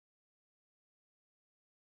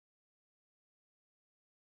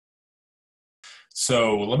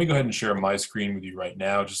So let me go ahead and share my screen with you right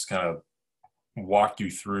now, just kind of walk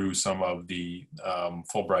you through some of the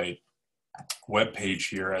Fulbright web page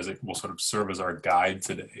here, as it will sort of serve as our guide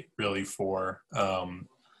today, really for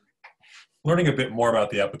learning a bit more about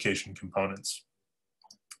the application components.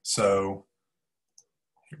 So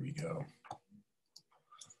here we go.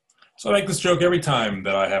 So I make this joke every time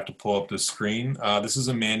that I have to pull up this screen. This is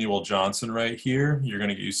Emmanuel Johnson right here. You're going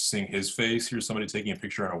to get used to seeing his face. Here's somebody taking a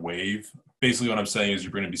picture on a wave. Basically what I'm saying is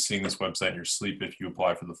you're going to be seeing this website in your sleep if you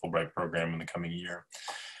apply for the Fulbright program in the coming year.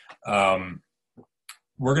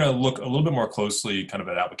 We're going to look a little bit more closely kind of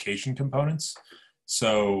at application components.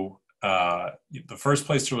 So the first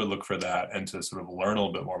place to really look for that and to sort of learn a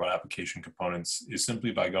little bit more about application components is simply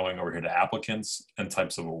by going over here to applicants and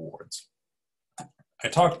types of awards. I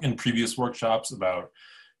talked in previous workshops about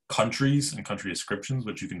countries and country descriptions,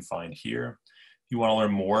 which you can find here. If you want to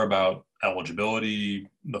learn more about eligibility,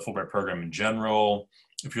 the Fulbright program in general,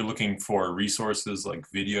 if you're looking for resources like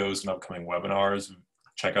videos and upcoming webinars,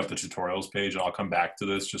 check out the tutorials page, and I'll come back to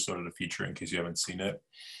this just sort of to feature in case you haven't seen it.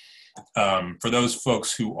 For those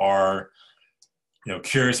folks who are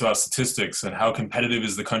curious about statistics and how competitive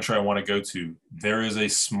is the country I want to go to, there is a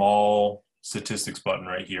small statistics button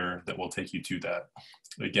right here that will take you to that.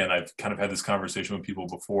 Again, I've kind of had this conversation with people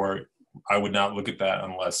before. I would not look at that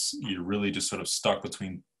unless you're really just sort of stuck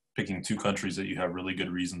between picking two countries that you have really good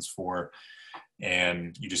reasons for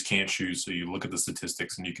and you just can't choose. So you look at the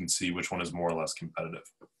statistics and you can see which one is more or less competitive.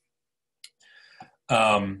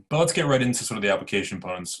 But let's get right into sort of the application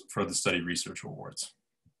components for the study research awards.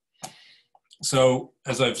 So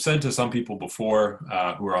as I've said to some people before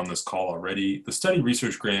who are on this call already, the study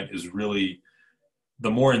research grant is really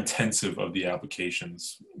the more intensive of the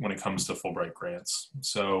applications when it comes to Fulbright grants.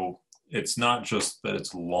 So it's not just that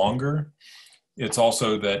it's longer, it's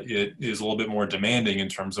also that it is a little bit more demanding in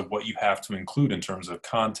terms of what you have to include in terms of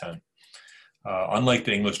content. Unlike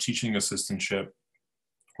the English teaching assistantship,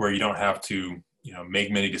 where you don't have to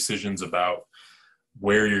make many decisions about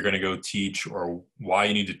where you're going to go teach or why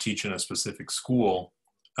you need to teach in a specific school.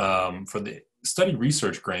 For the study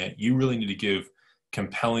research grant, you really need to give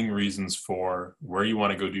compelling reasons for where you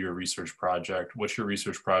want to go do your research project, what your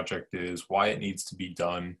research project is, why it needs to be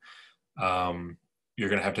done. You're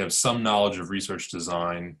going to have some knowledge of research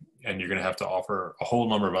design, and you're going to have to offer a whole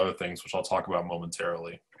number of other things, which I'll talk about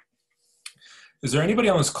momentarily. Is there anybody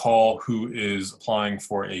on this call who is applying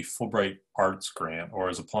for a Fulbright Arts grant or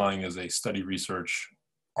is applying as a study research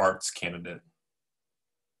arts candidate?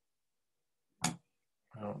 I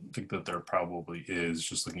don't think that there probably is,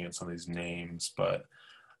 just looking at some of these names, but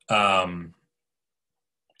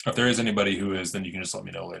if there is anybody who is, then you can just let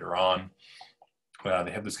me know later on.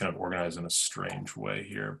 They have this kind of organized in a strange way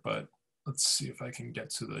here, but let's see if I can get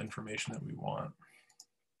to the information that we want.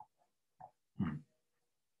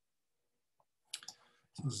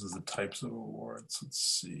 This is the types of awards. Let's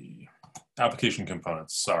see. Application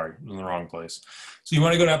components. Sorry, I'm in the wrong place. So you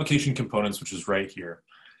want to go to application components, which is right here.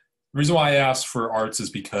 The reason why I asked for arts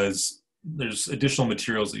is because there's additional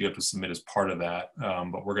materials that you have to submit as part of that,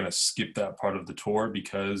 but we're going to skip that part of the tour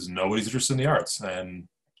because nobody's interested in the arts. And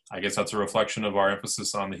I guess that's a reflection of our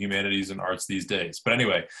emphasis on the humanities and arts these days. But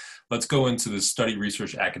anyway, let's go into the study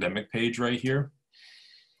research academic page right here.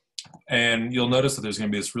 And you'll notice that there's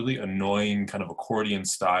going to be this really annoying kind of accordion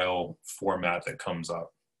style format that comes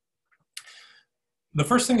up. The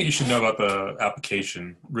first thing that you should know about the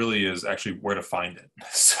application really is actually where to find it.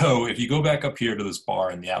 So if you go back up here to this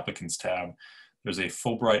bar in the applicants tab, there's a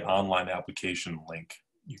Fulbright online application link.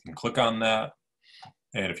 You can click on that.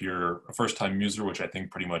 And if you're a first-time user, which I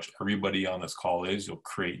think pretty much everybody on this call is, you'll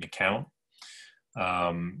create an account.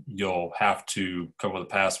 You'll have to come up with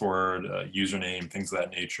a password, a username, things of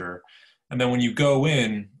that nature. And then when you go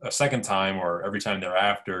in a second time or every time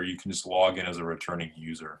thereafter, you can just log in as a returning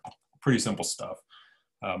user. Pretty simple stuff.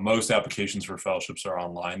 Most applications for fellowships are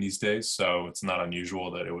online these days, so it's not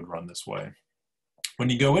unusual that it would run this way. When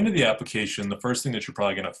you go into the application, the first thing that you're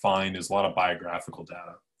probably going to find is a lot of biographical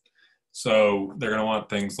data. So they're going to want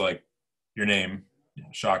things like your name,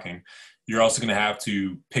 shocking. You're also going to have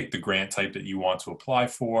to pick the grant type that you want to apply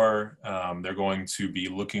for. They're going to be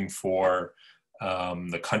looking for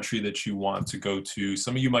the country that you want to go to.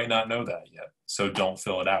 Some of you might not know that yet, so don't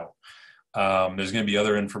fill it out. There's going to be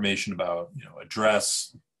other information about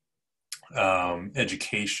address,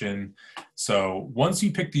 education. So once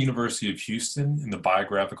you pick the University of Houston in the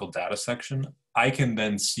biographical data section, I can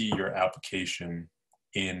then see your application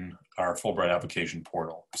in our Fulbright application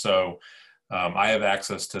portal. So I have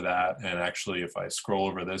access to that, and actually if I scroll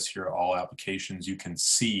over this here, all applications, you can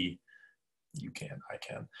see You can, I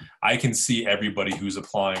can. I can see everybody who's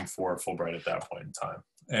applying for Fulbright at that point in time.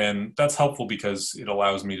 And that's helpful because it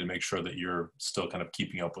allows me to make sure that you're still kind of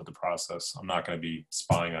keeping up with the process. I'm not going to be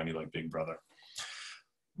spying on you like Big Brother.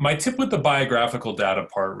 My tip with the biographical data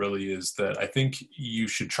part really is that I think you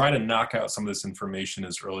should try to knock out some of this information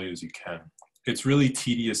as early as you can. It's really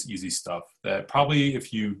tedious, easy stuff that probably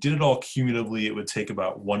if you did it all cumulatively, it would take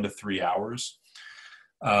about 1 to 3 hours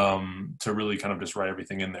to really kind of just write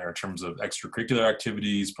everything in there in terms of extracurricular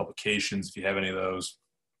activities, publications, if you have any of those.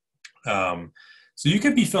 So you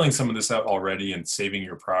could be filling some of this out already and saving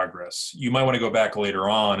your progress. You might want to go back later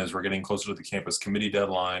on as we're getting closer to the campus committee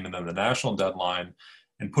deadline and then the national deadline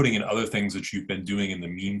and putting in other things that you've been doing in the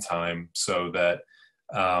meantime so that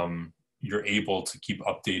you're able to keep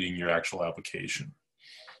updating your actual application.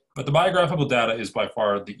 But the biographical data is by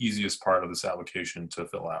far the easiest part of this application to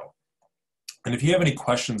fill out. And if you have any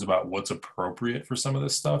questions about what's appropriate for some of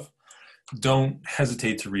this stuff, don't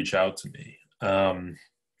hesitate to reach out to me.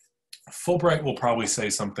 Fulbright will probably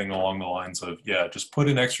say something along the lines of, yeah, just put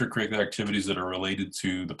in extracurricular activities that are related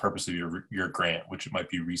to the purpose of your grant, which it might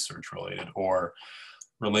be research related or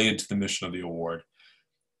related to the mission of the award.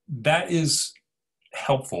 That is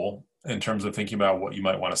helpful in terms of thinking about what you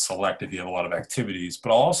might want to select if you have a lot of activities. But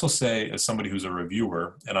I'll also say, as somebody who's a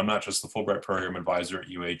reviewer, and I'm not just the Fulbright Program Advisor at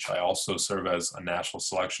UH, I also serve as a National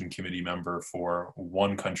Selection Committee member for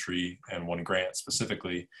one country and one grant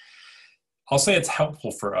specifically. I'll say it's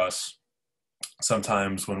helpful for us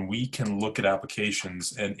sometimes when we can look at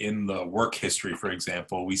applications and in the work history, for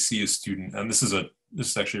example, we see a student, and this is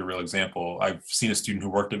actually a real example. I've seen a student who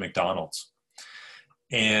worked at McDonald's.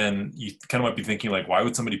 And you kind of might be thinking, like, why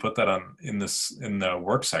would somebody put that in the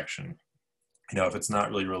work section, if it's not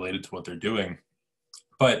really related to what they're doing?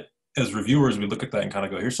 But as reviewers, we look at that and kind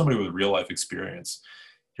of go, here's somebody with real life experience.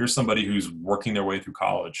 Here's somebody who's working their way through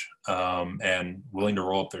college and willing to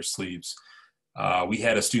roll up their sleeves. We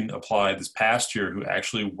had a student apply this past year who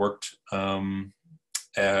actually worked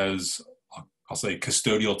as, I'll say,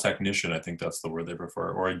 custodial technician. I think that's the word they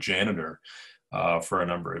prefer, or a janitor. For a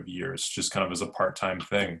number of years, just kind of as a part-time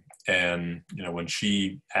thing. And, when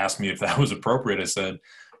she asked me if that was appropriate, I said,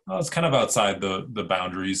 well, it's kind of outside the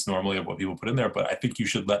boundaries normally of what people put in there, but I think you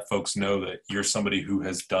should let folks know that you're somebody who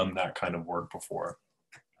has done that kind of work before.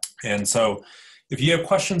 And so if you have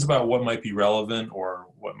questions about what might be relevant or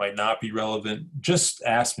what might not be relevant, just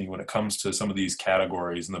ask me when it comes to some of these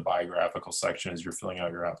categories in the biographical section as you're filling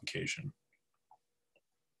out your application.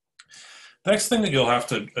 The next thing that you'll have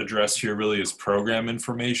to address here really is program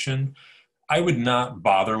information. I would not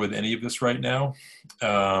bother with any of this right now.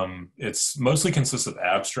 It's mostly consists of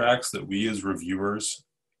abstracts that we as reviewers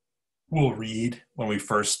will read when we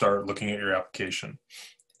first start looking at your application.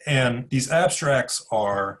 And these abstracts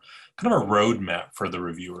are kind of a roadmap for the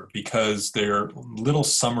reviewer because they're little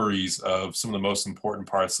summaries of some of the most important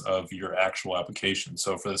parts of your actual application.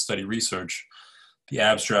 So for the study research, the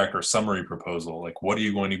abstract or summary proposal, like what are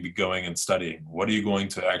you going to be going and studying? What are you going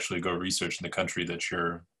to actually go research in the country that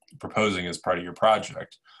you're proposing as part of your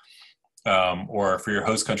project? Or for your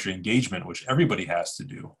host country engagement, which everybody has to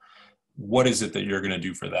do, what is it that you're going to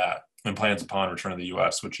do for that? And plans upon return to the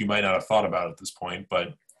US, which you might not have thought about at this point,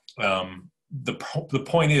 but the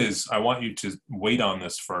point is, I want you to wait on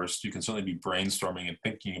this first. You can certainly be brainstorming and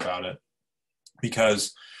thinking about it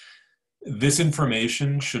because this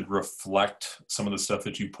information should reflect some of the stuff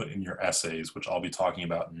that you put in your essays, which I'll be talking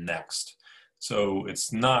about next. So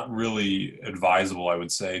it's not really advisable, I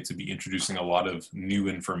would say, to be introducing a lot of new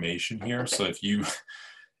information here. So if you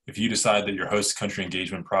decide that your host country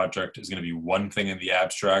engagement project is going to be one thing in the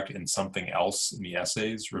abstract and something else in the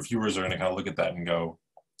essays, reviewers are going to kind of look at that and go,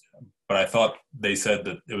 but I thought they said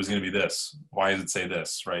that it was going to be this. Why does it say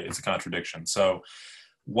this, right? It's a contradiction. So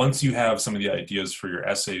once you have some of the ideas for your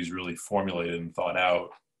essays really formulated and thought out,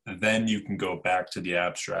 then you can go back to the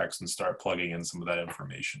abstracts and start plugging in some of that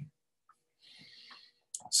information.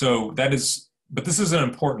 So that is, but this is an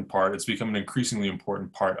important part. It's become an increasingly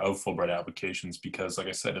important part of Fulbright applications because, like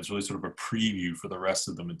I said, it's really sort of a preview for the rest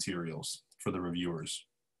of the materials for the reviewers.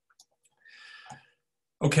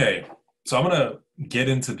 Okay, so I'm gonna get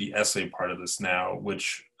into the essay part of this now,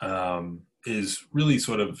 which is really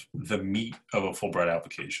sort of the meat of a Fulbright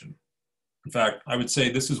application. In fact, I would say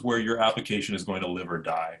this is where your application is going to live or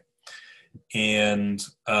die. And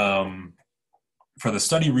for the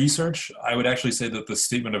study research, I would actually say that the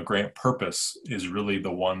statement of grant purpose is really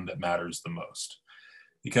the one that matters the most.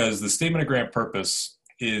 Because the statement of grant purpose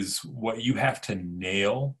is what you have to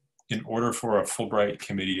nail in order for a Fulbright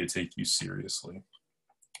committee to take you seriously.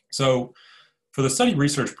 So For the study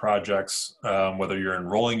research projects, whether you're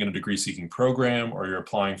enrolling in a degree-seeking program or you're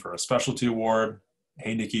applying for a specialty award,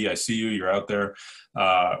 hey, Nikki, I see you, you're out there,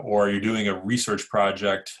 or you're doing a research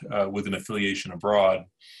project with an affiliation abroad,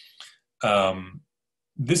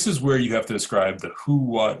 this is where you have to describe the who,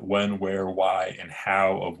 what, when, where, why, and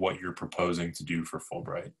how of what you're proposing to do for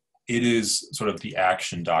Fulbright. It is sort of the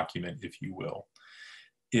action document, if you will.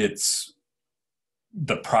 It's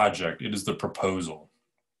the project, it is the proposal.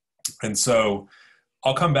 And so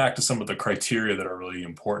I'll come back to some of the criteria that are really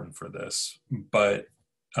important for this. But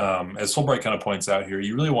as Fulbright kind of points out here,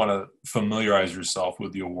 you really want to familiarize yourself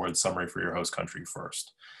with the award summary for your host country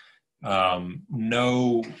first.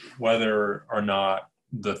 Know whether or not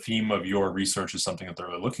the theme of your research is something that they're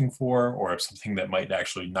really looking for, or if something that might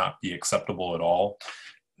actually not be acceptable at all.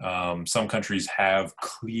 Some countries have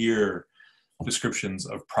clear descriptions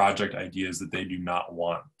of project ideas that they do not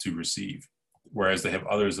want to receive, whereas they have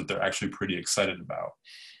others that they're actually pretty excited about.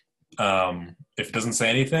 If it doesn't say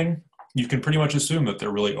anything, you can pretty much assume that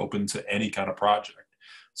they're really open to any kind of project.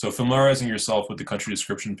 So familiarizing yourself with the country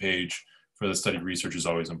description page for the study research is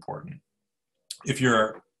always important. If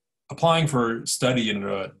you're applying for study in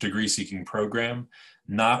a degree-seeking program,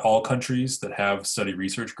 not all countries that have study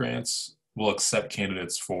research grants will accept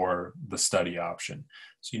candidates for the study option.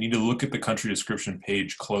 So you need to look at the country description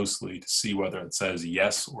page closely to see whether it says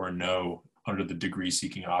yes or no under the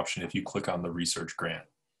degree-seeking option if you click on the research grant.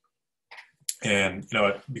 And you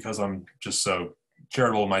know, because I'm just so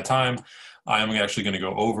charitable with my time, I'm actually going to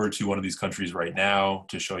go over to one of these countries right now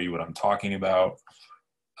to show you what I'm talking about.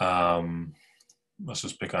 Let's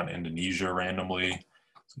just pick on Indonesia randomly.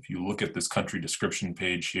 So if you look at this country description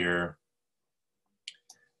page here,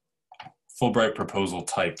 Fulbright proposal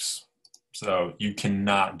types. So you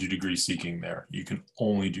cannot do degree seeking there. You can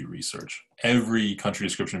only do research. Every country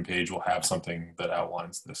description page will have something that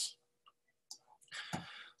outlines this. So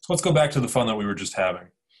let's go back to the fun that we were just having.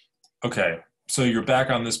 Okay, so you're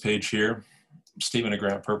back on this page here, statement of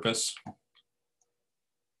grant purpose.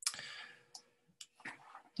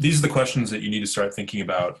 These are the questions that you need to start thinking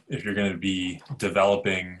about if you're going to be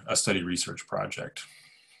developing a study research project.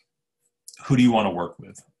 Who do you want to work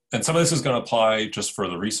with? And some of this is going to apply just for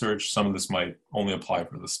the research. Some of this might only apply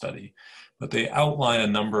for the study. But they outline a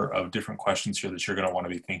number of different questions here that you're going to want to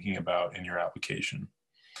be thinking about in your application.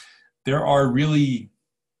 There are really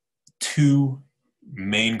two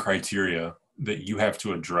main criteria that you have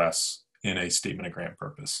to address in a statement of grant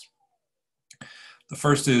purpose. The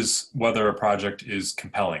first is whether a project is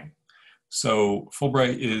compelling. So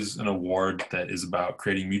Fulbright is an award that is about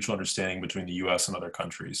creating mutual understanding between the US and other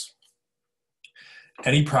countries.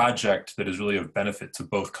 Any project that is really of benefit to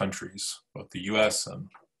both countries, both the US and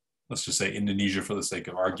let's just say Indonesia for the sake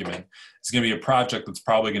of argument, is going to be a project that's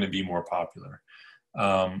probably going to be more popular.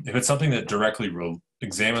 If it's something that directly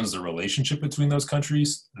examines the relationship between those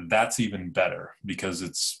countries, that's even better because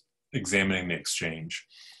it's examining the exchange.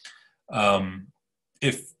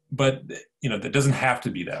 But you know, that doesn't have to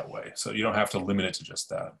be that way. So you don't have to limit it to just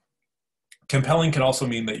that. Compelling can also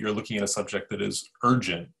mean that you're looking at a subject that is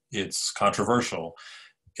urgent, it's controversial,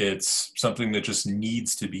 it's something that just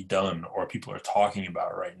needs to be done or people are talking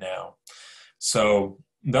about right now. So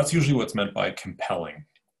that's usually what's meant by compelling.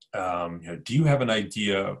 You know, do you have an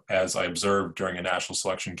idea, as I observed during a national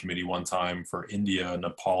selection committee one time for India,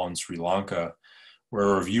 Nepal, and Sri Lanka, where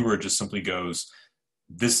a reviewer just simply goes,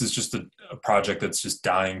 this is just a project that's just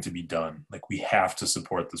dying to be done. Like, we have to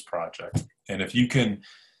support this project. And if you can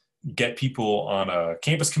get people on a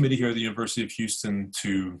campus committee here at the University of Houston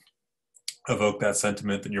to evoke that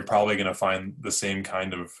sentiment, then you're probably going to find the same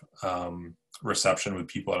kind of reception with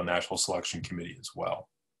people at a national selection committee as well.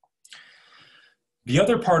 The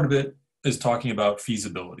other part of it is talking about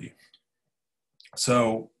feasibility.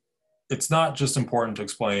 So it's not just important to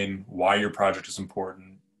explain why your project is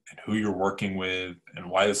important and who you're working with and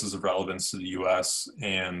why this is of relevance to the US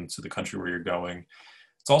and to the country where you're going.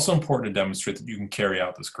 It's also important to demonstrate that you can carry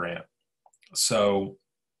out this grant. So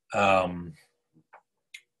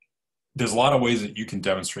there's a lot of ways that you can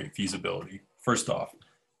demonstrate feasibility. First off,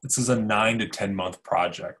 this is a 9 to 10 month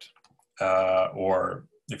project, or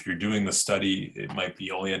if you're doing the study, it might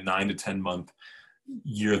be only a 9 to 10 month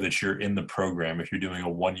year that you're in the program if you're doing a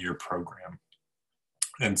 1-year program.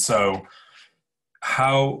 And so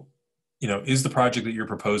how, you know, is the project that you're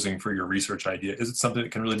proposing for your research idea, is it something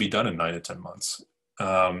that can really be done in 9 to 10 months?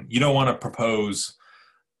 You don't want to propose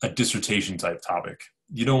a dissertation type topic.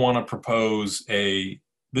 You don't want to propose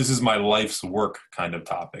this is my life's work kind of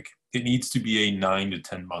topic. It needs to be a 9 to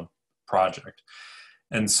 10 month project.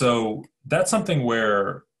 And so that's something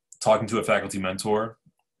where talking to a faculty mentor,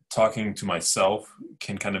 talking to myself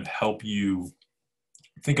can kind of help you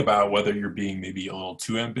think about whether you're being maybe a little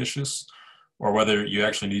too ambitious or whether you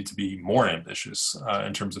actually need to be more ambitious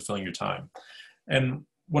in terms of filling your time. And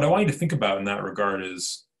what I want you to think about in that regard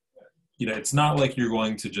is, it's not like you're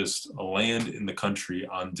going to just land in the country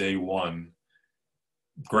on day one,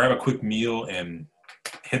 grab a quick meal and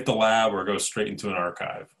hit the lab or go straight into an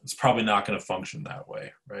archive. It's probably not going to function that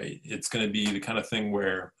way, right? It's going to be the kind of thing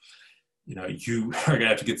where, you are going to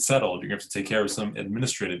have to get settled. You're going to have to take care of some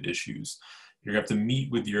administrative issues. You're going to have to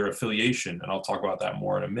meet with your affiliation, and I'll talk about that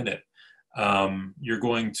more in a minute. You're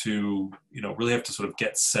going to, really have to sort of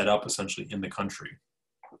get set up essentially in the country.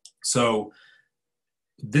 So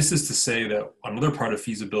this is to say that another part of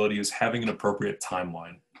feasibility is having an appropriate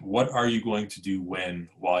timeline. What are you going to do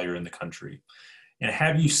while you're in the country? And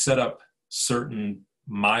have you set up certain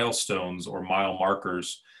milestones or mile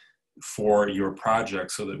markers for your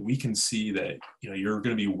project so that we can see that, you're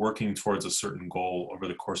going to be working towards a certain goal over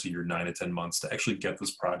the course of your 9 to 10 months to actually get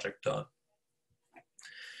this project done.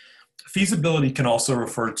 Feasibility can also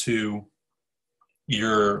refer to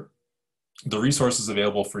the resources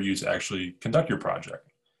available for you to actually conduct your project.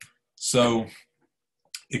 So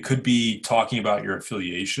it could be talking about your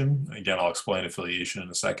affiliation. Again, I'll explain affiliation in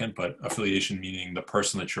a second, but affiliation meaning the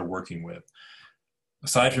person that you're working with.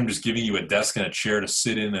 Aside from just giving you a desk and a chair to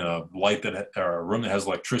sit in and a room that has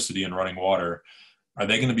electricity and running water, are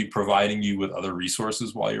they going to be providing you with other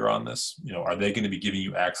resources while you're on this? Are they going to be giving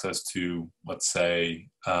you access to, let's say,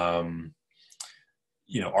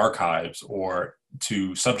 archives or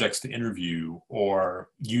to subjects to interview, or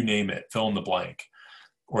you name it, fill in the blank,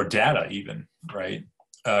 or data even, right,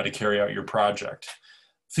 to carry out your project?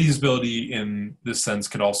 Feasibility in this sense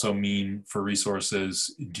could also mean for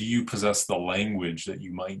resources, do you possess the language that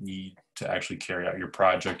you might need to actually carry out your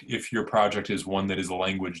project if your project is one that is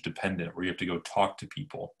language dependent, where you have to go talk to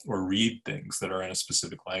people or read things that are in a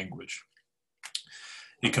specific language?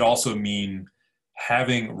 It could also mean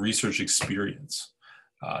having research experience.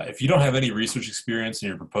 If you don't have any research experience and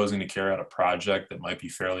you're proposing to carry out a project that might be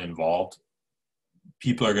fairly involved,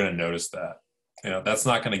 people are going to notice that. That's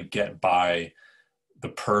not going to get by the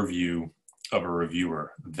purview of a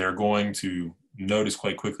reviewer. They're going to notice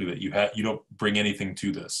quite quickly that you don't bring anything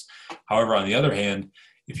to this. However, on the other hand,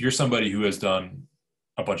 if you're somebody who has done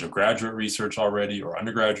a bunch of graduate research already or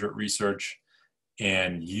undergraduate research,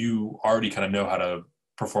 and you already kind of know how to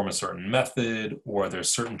perform a certain method, or there's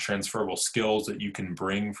certain transferable skills that you can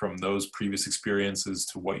bring from those previous experiences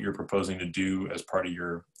to what you're proposing to do as part of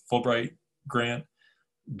your Fulbright grant,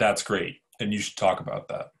 that's great. And you should talk about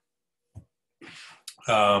that.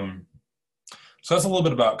 So that's a little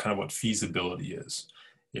bit about kind of what feasibility is.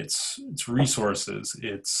 It's resources,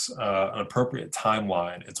 it's an appropriate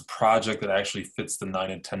timeline, it's a project that actually fits the 9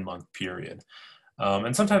 and 10 month period.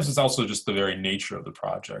 And sometimes it's also just the very nature of the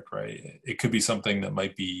project, right? It could be something that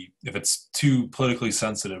might be, if it's too politically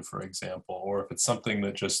sensitive, for example, or if it's something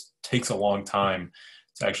that just takes a long time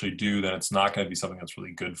to actually do, then it's not going to be something that's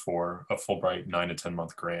really good for a Fulbright 9 to 10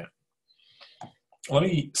 month grant. Let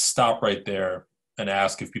me stop right there and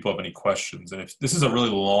ask if people have any questions. And if this is a really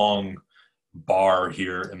long bar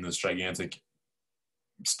here in this gigantic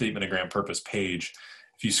statement of grant purpose page,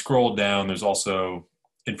 if you scroll down, there's also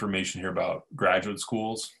information here about graduate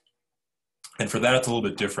schools. And for that, it's a little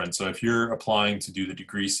bit different. So if you're applying to do the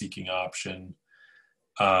degree seeking option,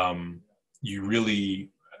 you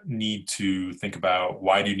really need to think about,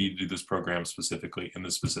 why do you need to do this program specifically in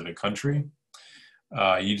this specific country?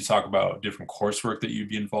 You need to talk about different coursework that you'd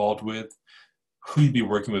be involved with, who you'd be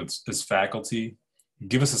working with as faculty.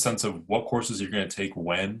 Give us a sense of what courses you're going to take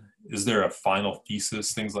when. Is there a final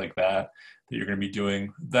thesis, things like that you're going to be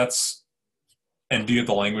doing? And do you have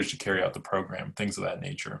the language to carry out the program, things of that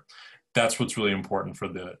nature. That's what's really important for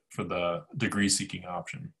the degree seeking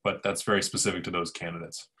option, but that's very specific to those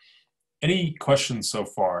candidates. Any questions so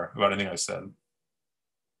far about anything I said?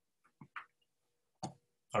 I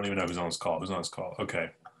don't even know who's on this call. Who's on this call? Okay.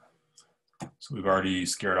 So we've already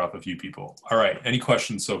scared off a few people. All right. Any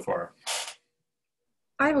questions so far?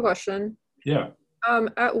 I have a question. Yeah.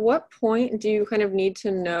 At what point do you kind of need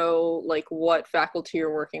to know, like, what faculty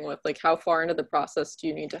you're working with? Like, how far into the process do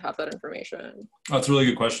you need to have that information? That's a really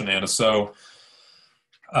good question, Anna. So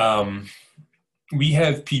we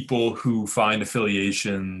have people who find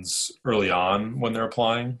affiliations early on when they're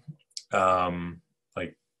applying,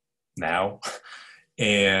 like now.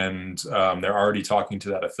 And they're already talking to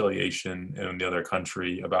that affiliation in the other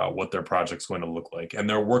country about what their project's going to look like. And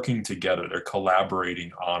they're working together. They're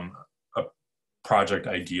collaborating on a project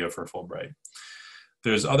idea for Fulbright.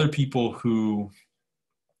 There's other people who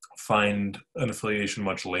find an affiliation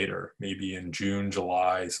much later, maybe in June,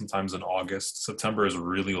 July, sometimes in August. September is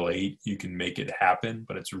really late. You can make it happen,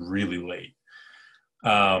 but it's really late.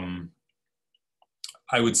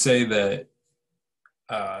 I would say that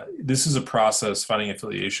this is a process, finding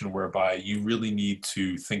affiliation, whereby you really need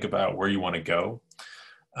to think about where you want to go.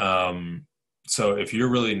 So if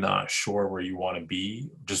you're really not sure where you want to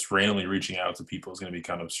be, just randomly reaching out to people is going to be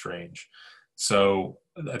kind of strange. So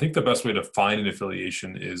I think the best way to find an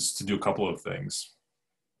affiliation is to do a couple of things.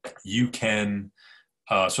 You can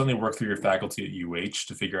certainly work through your faculty at UH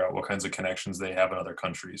to figure out what kinds of connections they have in other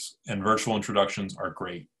countries. And virtual introductions are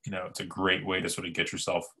great. You know, it's a great way to sort of get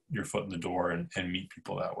your foot in the door and meet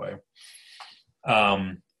people that way.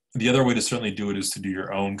 The other way to certainly do it is to do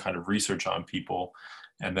your own kind of research on people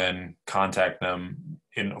and then contact them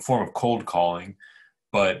in a form of cold calling.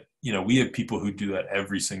 But, you know, we have people who do that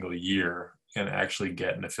every single year and actually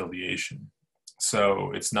get an affiliation.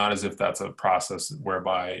 So it's not as if that's a process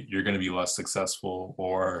whereby you're going to be less successful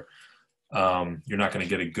or you're not going to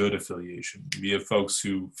get a good affiliation. We have folks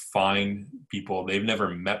who find people they've never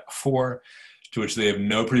met before, to which they have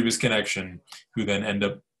no previous connection, who then end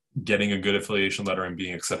up getting a good affiliation letter and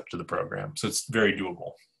being accepted to the program. So it's very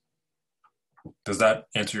doable. Does that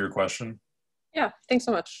answer your question? Yeah, thanks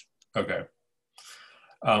so much. Okay.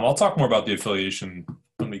 I'll talk more about the affiliation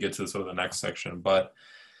when we get to sort of the next section, but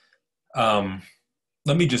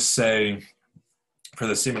let me just say, for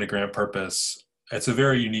the statement of grant purpose, it's a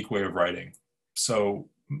very unique way of writing. So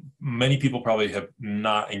many people probably have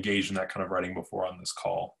not engaged in that kind of writing before on this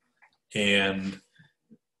call. And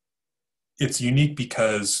it's unique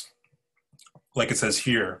because, like it says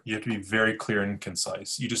here, you have to be very clear and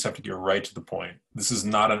concise. You just have to get right to the point. This is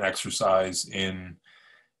not an exercise in,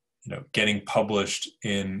 you know, getting published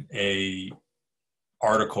in a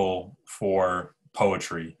article for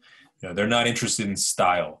poetry. You know, they're not interested in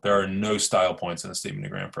style. There are no style points in a statement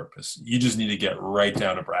of grant purpose. You just need to get right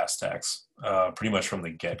down to brass tacks, pretty much from the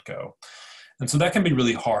get-go. And so that can be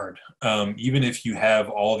really hard, even if you have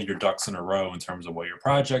all of your ducks in a row in terms of what your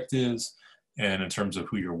project is and in terms of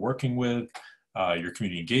who you're working with, your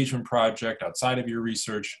community engagement project outside of your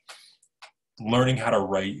research. Learning how to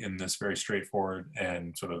write in this very straightforward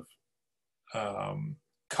and sort of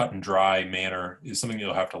cut and dry manner is something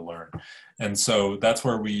you'll have to learn. And so that's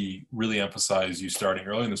where we really emphasize you starting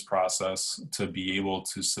early in this process to be able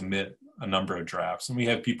to submit a number of drafts. And we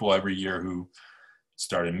have people every year who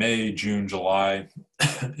start in May, June, July,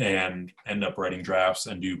 and end up writing drafts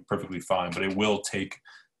and do perfectly fine, but it will take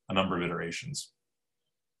a number of iterations.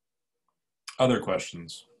 Other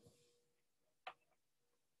questions?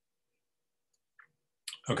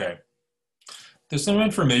 Okay. There's some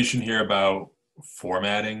information here about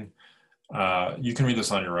formatting. You can read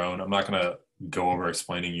this on your own. I'm not going to go over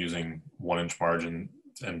explaining using 1-inch margin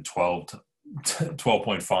and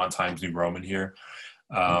 12-point font Times New Roman here.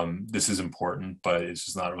 This is important, but it's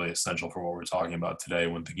just not really essential for what we're talking about today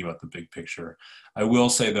when thinking about the big picture. I will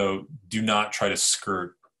say, though, do not try to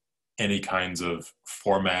skirt any kinds of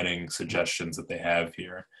formatting suggestions that they have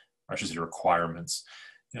here, or I should say requirements.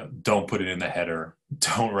 You know, don't put it in the header.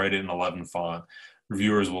 Don't write it in 11 font.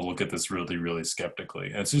 Reviewers will look at this really, really skeptically.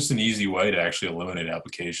 And it's just an easy way to actually eliminate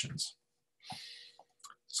applications.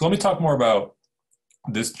 So let me talk more about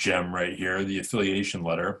this gem right here, the affiliation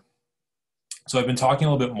letter. So I've been talking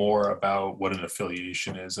a little bit more about what an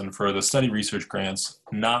affiliation is. And for the study research grants,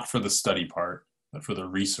 not for the study part, but for the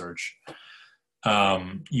research,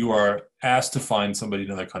 you are asked to find somebody in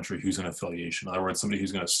another country who's an affiliation. In other words, somebody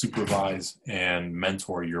who's going to supervise and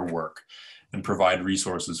mentor your work and provide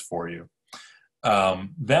resources for you.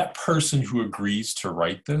 That person who agrees to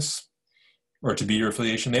write this or to be your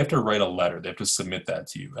affiliation, they have to write a letter. They have to submit that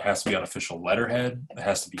to you. It has to be on official letterhead. It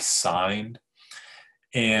has to be signed.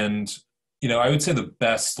 And, you know, I would say the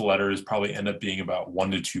best letters probably end up being about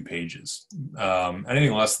 1 to 2 pages.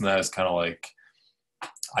 Anything less than that is kind of like,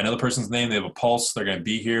 I know the person's name, they have a pulse, they're going to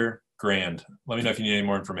be here, grand. Let me know if you need any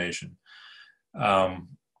more information.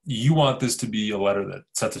 You want this to be a letter that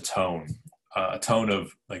sets a tone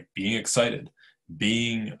of like being excited,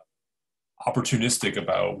 being opportunistic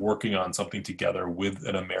about working on something together with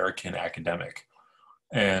an American academic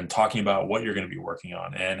and talking about what you're going to be working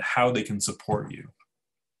on and how they can support you.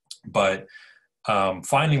 But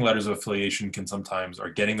finding letters of affiliation can sometimes, or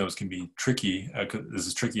getting those can be tricky. This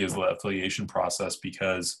is tricky as the affiliation process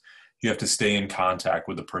because you have to stay in contact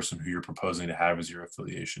with the person who you're proposing to have as your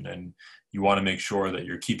affiliation. And you want to make sure that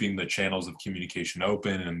you're keeping the channels of communication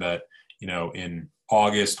open and that, you know, in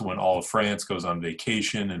August, when all of France goes on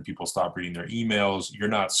vacation and people stop reading their emails, you're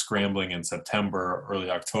not scrambling in September or early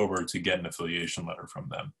October to get an affiliation letter from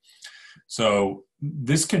them. So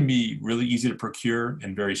this can be really easy to procure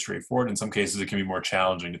and very straightforward. In some cases, it can be more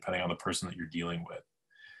challenging depending on the person that you're dealing with.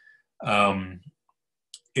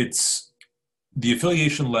 The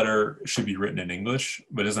affiliation letter should be written in English,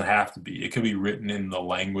 but it doesn't have to be. It could be written in the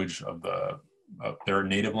language of their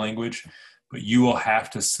native language, but you will have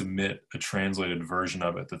to submit a translated version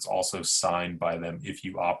of it that's also signed by them if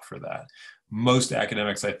you opt for that. Most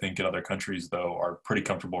academics, I think, in other countries, though, are pretty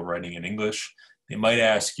comfortable writing in English. They might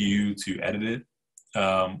ask you to edit it,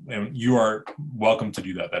 and you are welcome to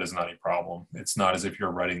do that. That is not a problem. It's not as if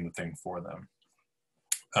you're writing the thing for them.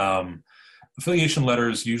 Affiliation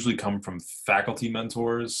letters usually come from faculty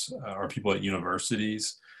mentors or people at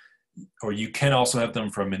universities, or you can also have them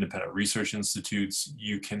from independent research institutes.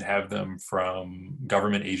 You can have them from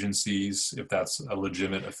government agencies if that's a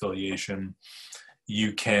legitimate affiliation.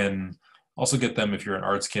 You can also get them if you're an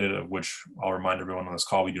arts candidate, of which I'll remind everyone on this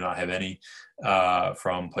call, we do not have any,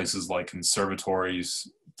 from places like conservatories,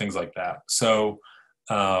 things like that. So,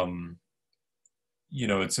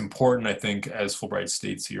 it's important, I think, as Fulbright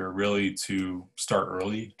states here, really to start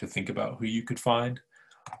early to think about who you could find.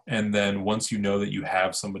 And then once you know that you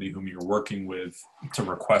have somebody whom you're working with, to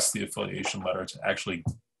request the affiliation letter to actually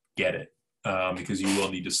get it, because you will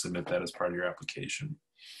need to submit that as part of your application.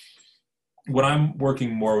 When I'm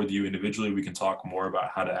working more with you individually, we can talk more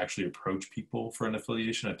about how to actually approach people for an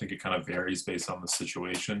affiliation. I think it kind of varies based on the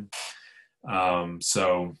situation.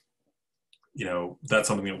 That's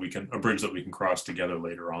something that a bridge that we can cross together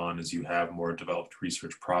later on as you have more developed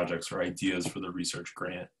research projects or ideas for the research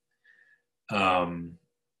grant.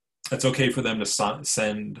 It's okay for them to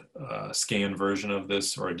send a scanned version of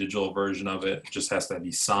this or a digital version of it. It just has to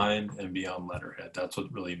be signed and be on letterhead. That's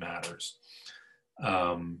what really matters.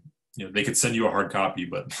 They could send you a hard copy,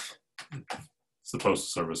 but it's the Postal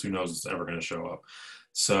Service. Who knows if it's ever going to show up.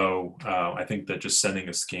 So I think that just sending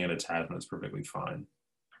a scanned attachment is perfectly fine.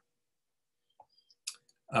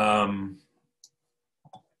 I'm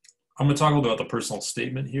going to talk a little about the personal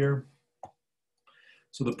statement here.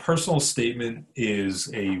 So the personal statement is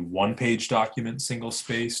a one-page document,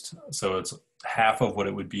 single-spaced. So it's half of what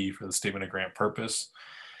it would be for the statement of grant purpose.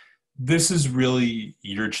 This is really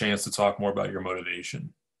your chance to talk more about your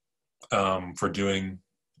motivation for doing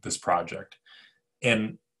this project.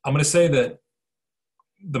 And I'm going to say that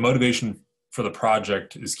the motivation for the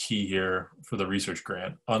project is key here for the research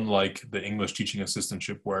grant, unlike the English teaching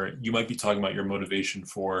assistantship, where you might be talking about your motivation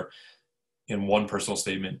for, in one personal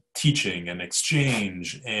statement, teaching and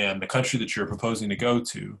exchange and the country that you're proposing to go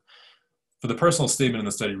to. For the personal statement in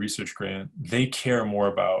the study research grant, they care more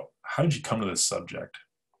about how did you come to this subject?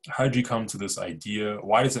 How did you come to this idea?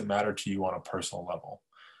 Why does it matter to you on a personal level?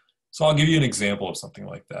 So I'll give you an example of something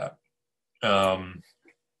like that.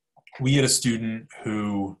 We had a student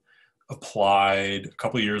who applied a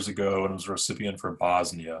couple of years ago and was a recipient for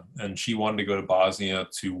Bosnia. And she wanted to go to Bosnia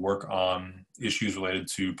to work on issues related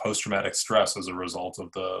to post-traumatic stress as a result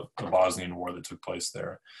of the Bosnian war that took place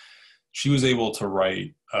there. She was able to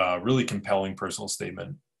write a really compelling personal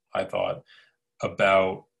statement, I thought,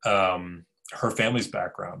 about her family's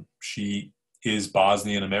background. She is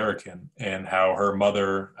Bosnian American, and how her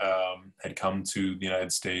mother had come to the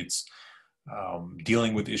United States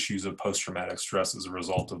dealing with issues of post-traumatic stress as a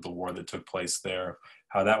result of the war that took place there,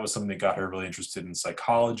 how that was something that got her really interested in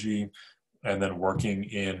psychology, and then working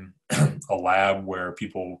in a lab where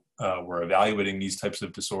people were evaluating these types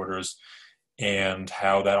of disorders, and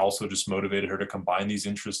how that also just motivated her to combine these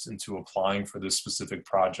interests into applying for this specific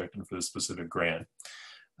project and for this specific grant.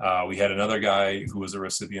 We had another guy who was a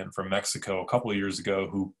recipient from Mexico a couple of years ago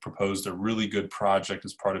who proposed a really good project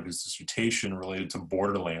as part of his dissertation related to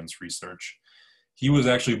borderlands research. He was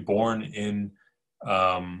actually born in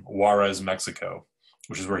Juarez, Mexico,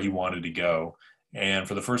 which is where he wanted to go. And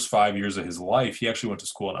for the first 5 years of his life, he actually went to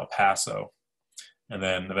school in El Paso, and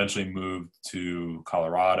then eventually moved to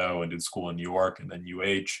Colorado and did school in New York and then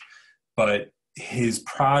UH. But his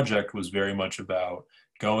project was very much about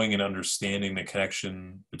going and understanding the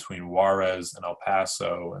connection between Juarez and El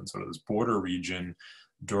Paso and sort of this border region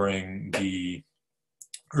during the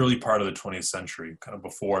early part of the 20th century, kind of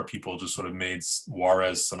before people just sort of made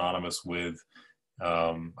Juarez synonymous with,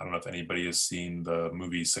 I don't know if anybody has seen the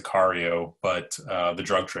movie Sicario, but the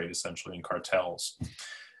drug trade essentially in cartels.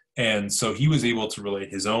 And so he was able to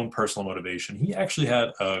relate his own personal motivation. He actually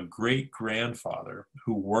had a great-grandfather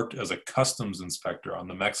who worked as a customs inspector on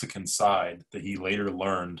the Mexican side that he later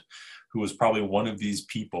learned, who was probably one of these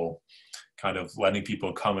people kind of letting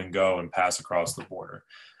people come and go and pass across the border.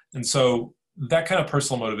 And so that kind of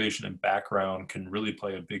personal motivation and background can really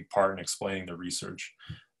play a big part in explaining the research.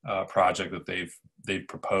 project that they've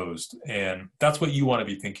proposed. And that's what you want to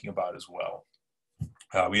be thinking about as well.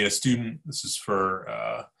 We had a student, this is for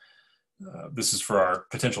our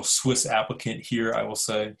potential Swiss applicant here, I will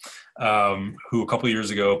say, who a couple of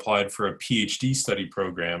years ago applied for a PhD study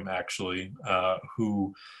program, actually,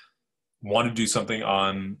 who wanted to do something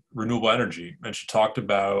on renewable energy. And she talked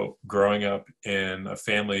about growing up in a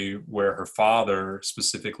family where her father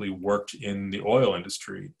specifically worked in the oil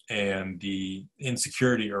industry and the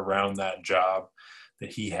insecurity around that job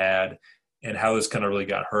that he had, and how this kind of really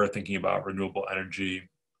got her thinking about renewable energy.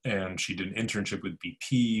 And she did an internship with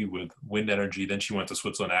BP, with wind energy. Then she went to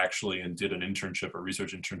Switzerland actually and did an internship, a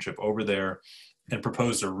research internship over there, and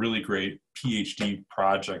proposed a really great PhD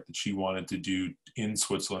project that she wanted to do in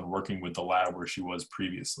Switzerland, working with the lab where she was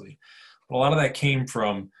previously. But a lot of that came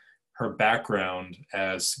from her background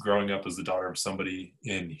as growing up as the daughter of somebody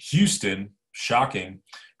in Houston, shocking,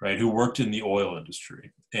 right, who worked in the oil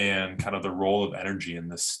industry and kind of the role of energy in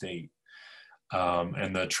this state.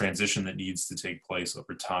 And the transition that needs to take place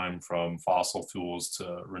over time from fossil fuels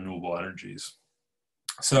to renewable energies.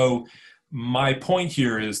 So my point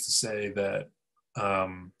here is to say that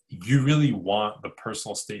you really want the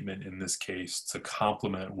personal statement in this case to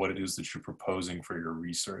complement what it is that you're proposing for your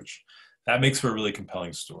research. That makes for a really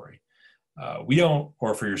compelling story.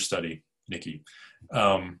 Or for your study, Nikki,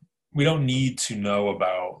 we don't need to know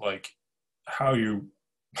about like how you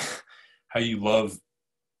love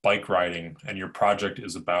bike riding and your project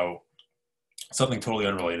is about something totally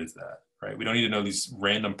unrelated to that, right? We don't need to know these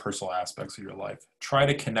random personal aspects of your life. Try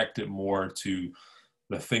to connect it more to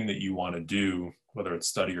the thing that you want to do, whether it's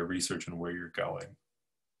study or research, and where you're going.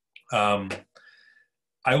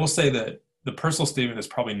 I will say that the personal statement is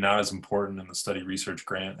probably not as important in the study research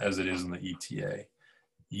grant as it is in the ETA.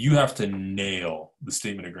 You have to nail the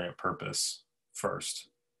statement of grant purpose first.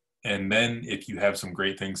 And then if you have some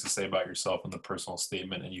great things to say about yourself in the personal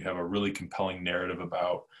statement, and you have a really compelling narrative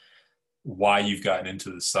about why you've gotten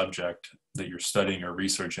into the subject that you're studying or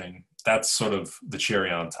researching, that's sort of the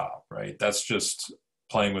cherry on top, right? That's just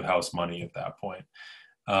playing with house money at that point.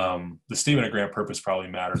 The statement of grant purpose probably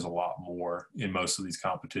matters a lot more in most of these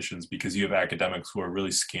competitions, because you have academics who are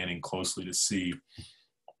really scanning closely to see,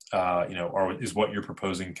 is what you're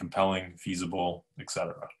proposing compelling, feasible,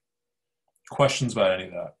 etc. Questions about any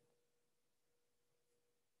of that?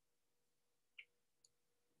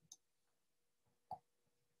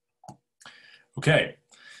 Okay,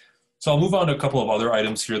 so I'll move on to a couple of other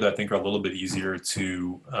items here that I think are a little bit easier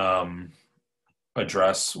to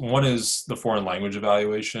address. One is the foreign language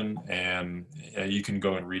evaluation, and you can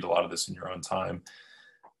go and read a lot of this in your own time.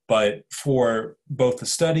 But for both the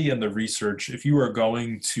study and the research, if you are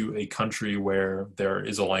going to a country where there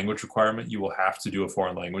is a language requirement, you will have to do a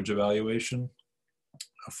foreign language evaluation.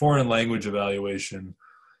 A foreign language evaluation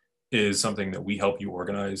is something that we help you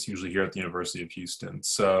organize, usually here at the University of Houston.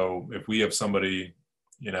 So if we have somebody,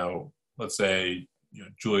 let's say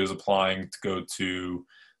Julia's applying to go to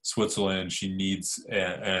Switzerland, she needs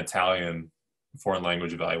an Italian foreign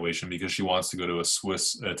language evaluation because she wants to go to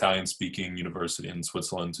an Italian-speaking university in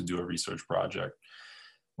Switzerland to do a research project.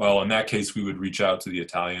 Well, in that case, we would reach out to the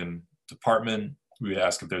Italian department. We would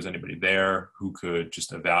ask if there's anybody there who could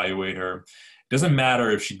just evaluate her. It doesn't matter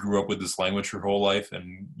if she grew up with this language her whole life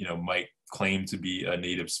and might claim to be a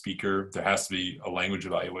native speaker. There has to be a language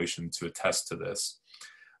evaluation to attest to this.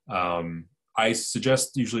 I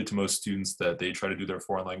suggest usually to most students that they try to do their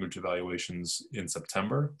foreign language evaluations in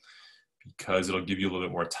September, because it'll give you a little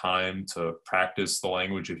bit more time to practice the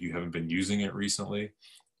language if you haven't been using it recently,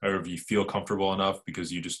 or if you feel comfortable enough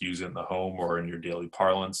because you just use it in the home or in your daily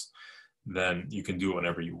parlance, then you can do it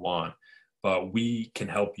whenever you want. But we can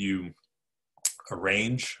help you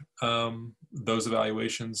arrange those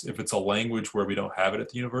evaluations. If it's a language where we don't have it at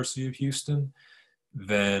the University of Houston,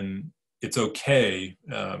 then it's okay.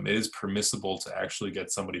 It is permissible to actually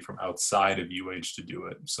get somebody from outside of UH to do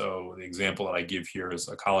it. So the example that I give here is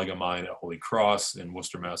a colleague of mine at Holy Cross in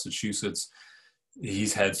Worcester, Massachusetts.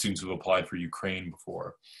 He's had students who have applied for Ukraine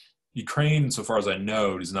before. Ukraine, so far as I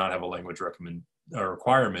know, does not have a language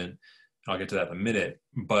requirement. I'll get to that in a minute.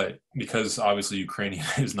 But because obviously Ukrainian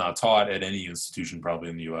is not taught at any institution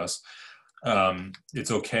probably in the US,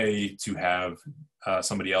 it's okay to have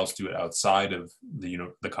somebody else do it outside of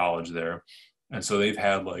the college there. And so they've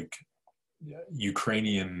had like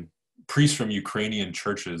Ukrainian priests from Ukrainian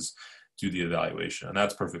churches do the evaluation, and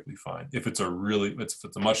that's perfectly fine if it's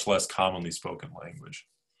a much less commonly spoken language.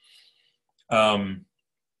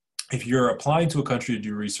 If you're applying to a country to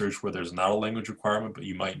do research where there's not a language requirement, but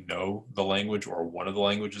you might know the language or one of the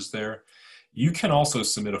languages there, you can also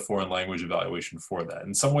submit a foreign language evaluation for that.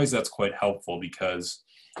 In some ways, that's quite helpful because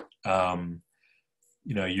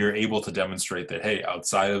You know, you're able to demonstrate that, hey,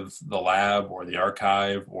 outside of the lab or the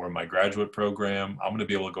archive or my graduate program, I'm going to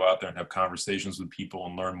be able to go out there and have conversations with people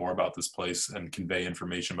and learn more about this place and convey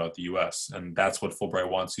information about the US. And that's what Fulbright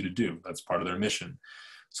wants you to do. That's part of their mission.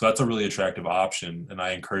 So that's a really attractive option, and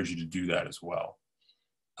I encourage you to do that as well.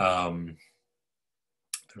 There's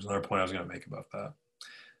another point I was going to make about that.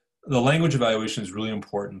 The language evaluation is really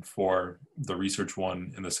important for the research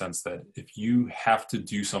one, in the sense that if you have to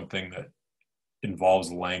do something that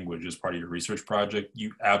involves language as part of your research project,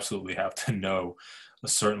 you absolutely have to know a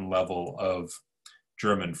certain level of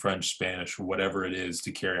German, French, Spanish, whatever it is,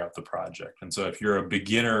 to carry out the project. And so if you're a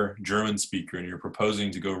beginner German speaker and you're proposing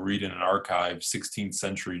to go read in an archive 16th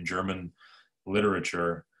century German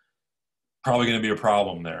literature, probably going to be a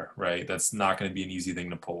problem there, right? That's not going to be an easy thing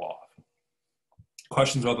to pull off.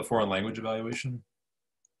 Questions about the foreign language evaluation?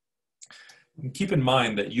 And keep in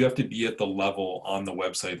mind that you have to be at the level on the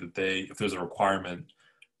website that if there's a requirement,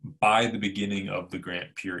 by the beginning of the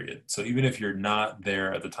grant period. So even if you're not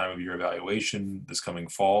there at the time of your evaluation this coming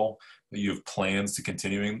fall, but you have plans to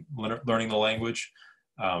continuing learning the language,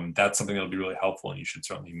 that's something that'll be really helpful, and you should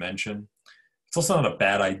certainly mention. It's also not a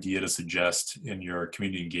bad idea to suggest in your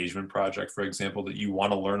community engagement project, for example, that you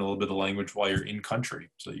want to learn a little bit of language while you're in country,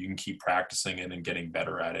 so that you can keep practicing it and getting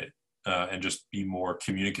better at it, and just be more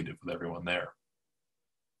communicative with everyone there.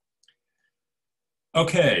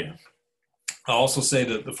 Okay. I'll also say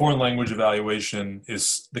that the foreign language evaluation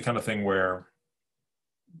is the kind of thing where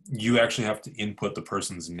you actually have to input the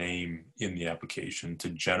person's name in the application to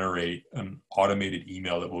generate an automated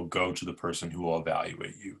email that will go to the person who will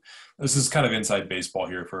evaluate you. This is kind of inside baseball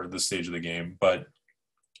here for this stage of the game, but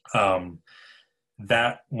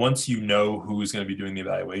that once you know who is going to be doing the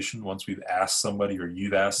evaluation, once we've asked somebody or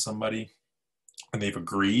you've asked somebody and they've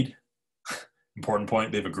agreed, important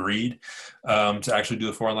point, they've agreed to actually do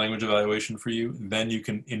the foreign language evaluation for you, then you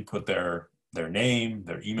can input their name,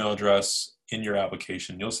 their email address in your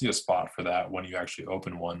application. You'll see a spot for that when you actually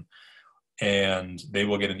open one, and they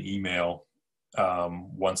will get an email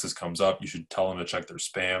once this comes up. You should tell them to check their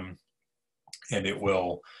spam, and it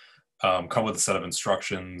will come with a set of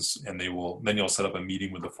instructions, and then you'll set up a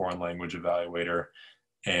meeting with the foreign language evaluator,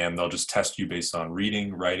 and they'll just test you based on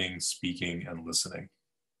reading, writing, speaking, and listening,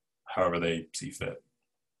 however they see fit.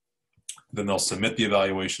 Then they'll submit the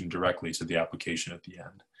evaluation directly to the application at the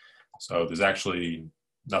end. So there's actually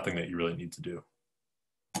nothing that you really need to do.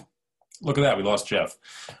 Look at that, we lost Jeff.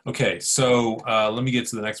 Okay, so let me get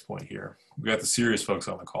to the next point here. We got the serious folks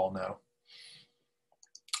on the call now.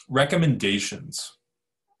 Recommendations.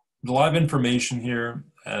 There's a lot of information here,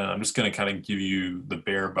 and I'm just gonna kind of give you the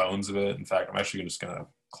bare bones of it. In fact, I'm actually just gonna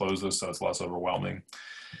close this so it's less overwhelming.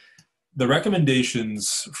 The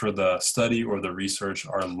recommendations for the study or the research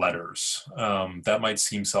are letters. That might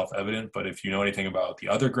seem self-evident, but if you know anything about the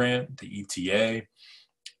other grant, the ETA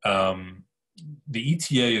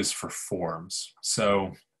is for forms.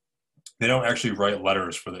 So they don't actually write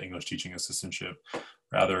letters for the English teaching assistantship.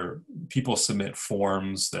 Rather, people submit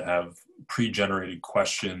forms that have pre-generated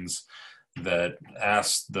questions that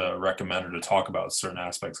ask the recommender to talk about certain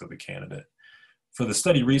aspects of the candidate. For the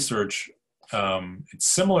study research, it's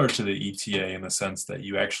similar to the ETA in the sense that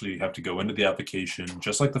you actually have to go into the application,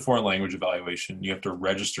 just like the foreign language evaluation. You have to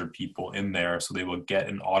register people in there so they will get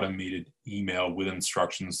an automated email with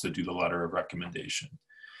instructions to do the letter of recommendation.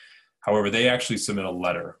 However, they actually submit a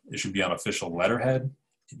letter. It should be on official letterhead.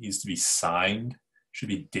 It needs to be signed, should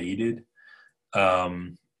be dated.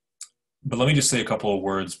 But let me just say a couple of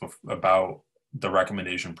words about the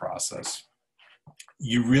recommendation process.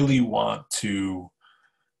 You really want to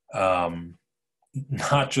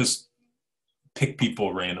not just pick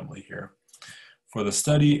people randomly here. For the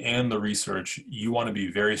study and the research, you want to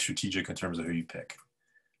be very strategic in terms of who you pick.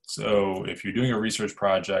 So if you're doing a research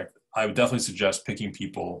project, I would definitely suggest picking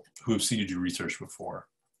people who have seen you do research before,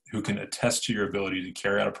 who can attest to your ability to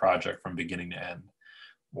carry out a project from beginning to end,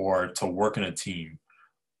 or to work in a team,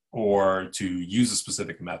 or to use a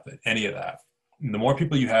specific method, any of that. And the more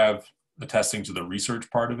people you have attesting to the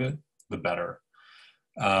research part of it, the better.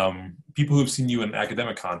 People who've seen you in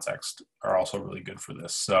academic context are also really good for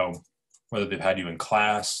this. So whether they've had you in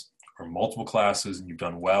class or multiple classes and you've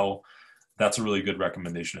done well, that's a really good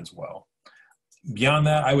recommendation as well. Beyond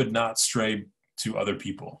that, I would not stray to other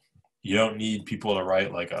people. You don't need people to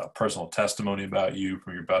write like a personal testimony about you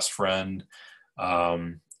from your best friend.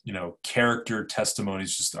 Character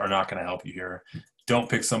testimonies just are not going to help you here. Don't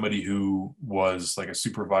pick somebody who was like a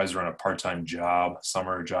supervisor on a part-time job,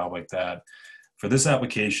 summer job like that. For this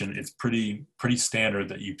application, it's pretty standard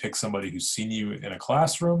that you pick somebody who's seen you in a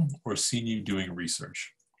classroom or seen you doing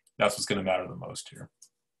research. That's what's going to matter the most here.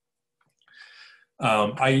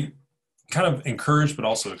 I kind of encourage, but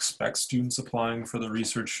also expect students applying for the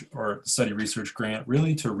research or study research grant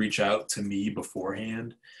really to reach out to me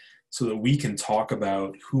beforehand so that we can talk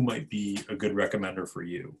about who might be a good recommender for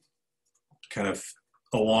you, kind of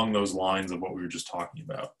along those lines of what we were just talking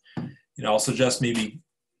about. You know, I'll suggest maybe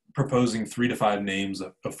proposing 3 to 5 names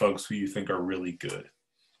of folks who you think are really good.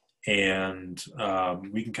 And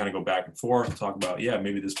we can kind of go back and forth and talk about, yeah,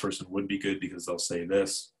 maybe this person would be good because they'll say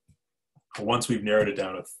this. But once we've narrowed it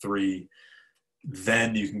down to 3,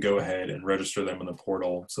 then you can go ahead and register them in the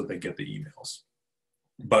portal so they get the emails.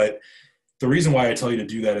 But the reason why I tell you to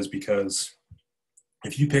do that is because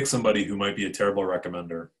if you pick somebody who might be a terrible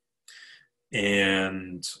recommender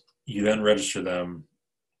and you then register them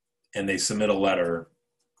and they submit a letter,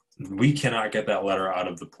 we cannot get that letter out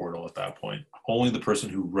of the portal at that point. Only the person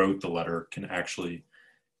who wrote the letter can actually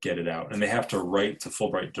get it out. And they have to write to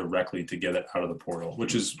Fulbright directly to get it out of the portal,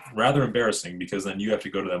 which is rather embarrassing because then you have to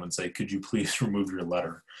go to them and say, could you please remove your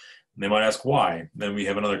letter? And they might ask why. Then we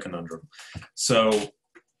have another conundrum. So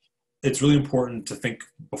it's really important to think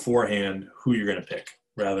beforehand who you're going to pick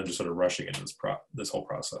rather than just sort of rushing into this whole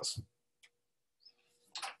process.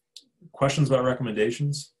 Questions about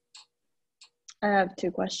recommendations? I have 2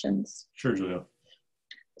 questions. Sure, Julia.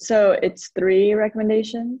 So it's 3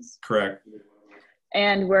 recommendations? Correct.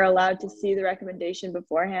 And we're allowed to see the recommendation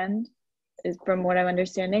beforehand, is from what I'm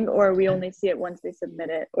understanding, or we only see it once they submit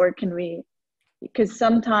it? Or can we, because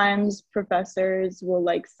sometimes professors will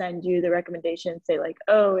like send you the recommendation and say like,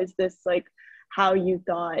 oh, is this like how you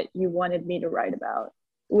thought you wanted me to write about?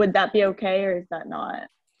 Would that be okay, or is that not?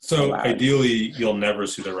 So allowed? ideally, you'll never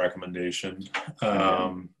see the recommendation.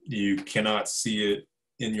 You cannot see it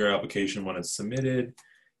in your application when it's submitted.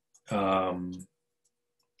 So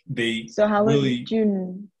how really, would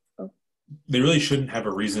you? Oh. They really shouldn't have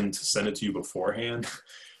a reason to send it to you beforehand.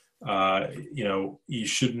 You know, you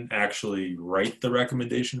shouldn't actually write the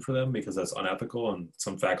recommendation for them because that's unethical, and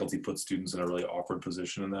some faculty put students in a really awkward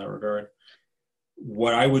position in that regard.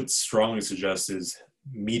 What I would strongly suggest is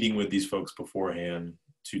meeting with these folks beforehand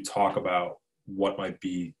to talk about what might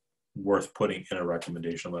be worth putting in a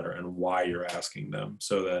recommendation letter and why you're asking them,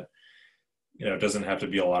 so that, you know, it doesn't have to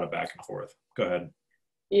be a lot of back and forth. Go ahead.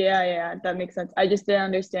 Yeah, that makes sense. I just didn't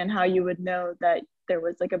understand how you would know that there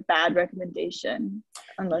was like a bad recommendation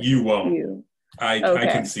unless you won't. I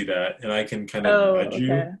can see that, and I can kind of nudge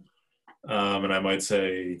you, and I might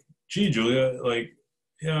say, gee, Julia, like,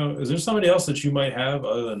 you know, is there somebody else that you might have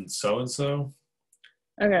other than so-and-so?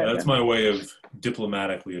 Okay. That's my way of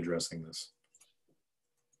diplomatically addressing this.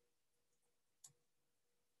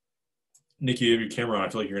 Nikki, you have your camera on. I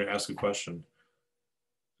feel like you're going to ask a question.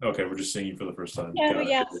 Okay, we're just seeing you for the first time.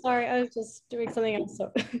 Yeah, sorry, I was just doing something else.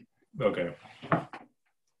 So. Okay.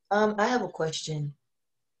 I have a question.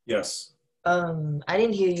 Yes. I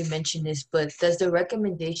didn't hear you mention this, but does the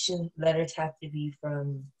recommendation letters have to be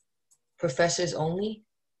from professors only?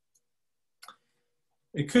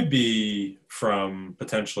 It could be from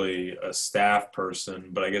potentially a staff person,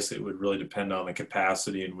 but I guess it would really depend on the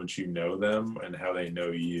capacity in which you know them and how they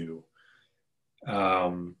know you.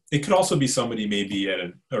 It could also be somebody maybe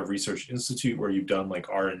at a research institute where you've done like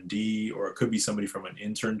R&D, or it could be somebody from an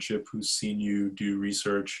internship who's seen you do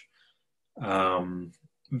research.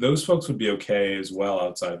 Those folks would be okay as well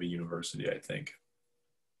outside of a university, I think.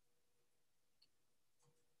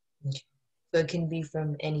 So it can be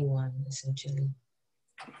from anyone, essentially.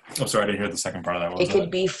 Oh, sorry, I didn't hear the second part of that. It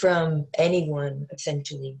could be from anyone,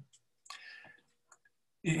 essentially.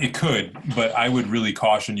 It could, but I would really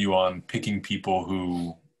caution you on picking people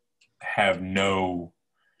who have no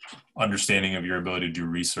understanding of your ability to do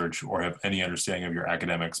research or have any understanding of your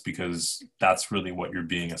academics, because that's really what you're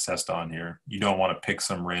being assessed on here. You don't want to pick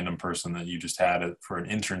some random person that you just had for an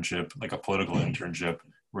internship, like a political internship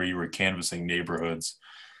where you were canvassing neighborhoods.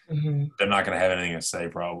 Mm-hmm. They're not going to have anything to say,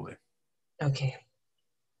 probably. Okay.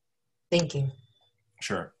 Thank you.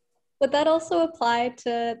 Sure. Would that also apply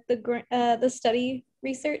to the study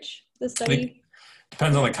research? The study?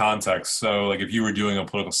 Depends on the context. So like if you were doing a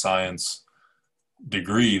political science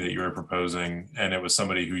degree that you were proposing and it was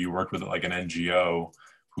somebody who you worked with at like an NGO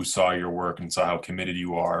who saw your work and saw how committed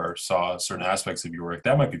you are, or saw certain aspects of your work,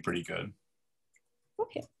 that might be pretty good.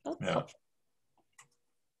 Okay. That's helpful.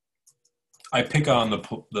 I pick on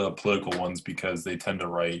the political ones because they tend to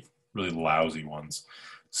write really lousy ones.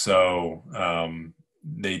 So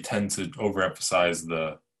they tend to overemphasize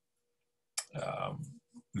the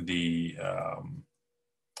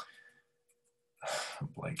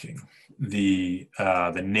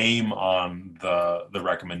name on the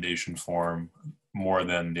recommendation form more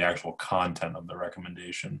than the actual content of the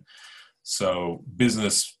recommendation. So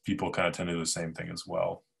business people kind of tend to do the same thing as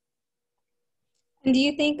well. And do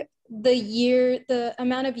you think the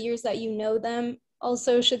amount of years that you know them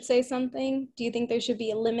also should say something? Do you think there should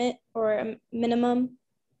be a limit or a minimum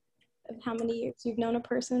of how many years you've known a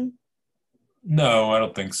person? No, I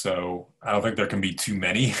don't think so. I don't think there can be too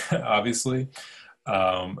many, obviously.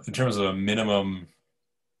 In terms of a minimum,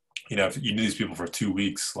 if you knew these people for 2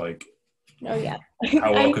 weeks, like, Oh yeah.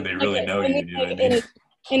 how well I could they mean, really know I you? mean, You know what I like mean?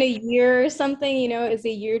 in a year or something, is a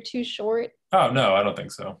year too short? Oh, no, I don't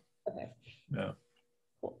think so. Okay. No.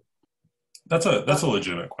 That's a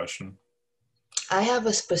legitimate question. I have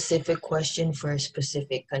a specific question for a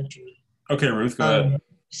specific country. Okay, Ruth, go ahead.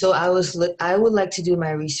 So I would like to do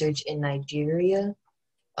my research in Nigeria,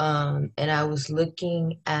 and I was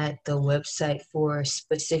looking at the website for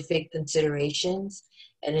specific considerations,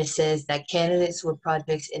 and it says that candidates with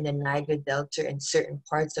projects in the Niger Delta and certain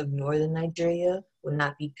parts of northern Nigeria will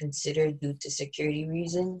not be considered due to security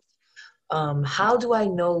reasons. How do I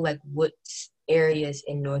know like what areas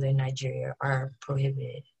in northern Nigeria are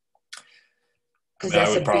prohibited? Because I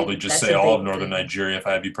would probably just say all of northern thing. Nigeria, if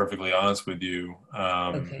I had to be perfectly honest with you.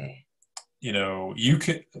 Okay. You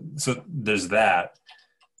could, so there's that.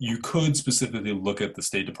 You could specifically look at the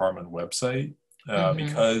State Department website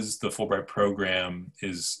because the Fulbright program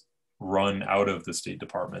is run out of the State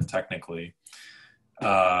Department technically.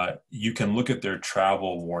 You can look at their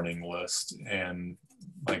travel warning list, and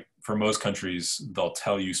like for most countries, they'll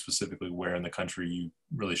tell you specifically where in the country you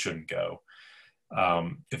really shouldn't go.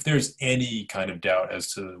 If there's any kind of doubt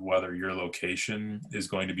as to whether your location is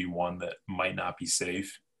going to be one that might not be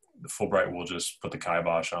safe, the Fulbright will just put the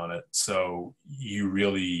kibosh on it. So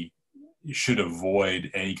you should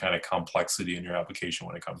avoid any kind of complexity in your application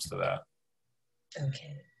when it comes to that.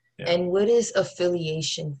 Okay. Yeah. And what is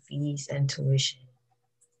affiliation fees and tuition?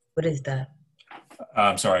 What is that?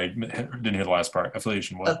 I'm sorry, I didn't hear the last part.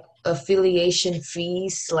 Affiliation what? Affiliation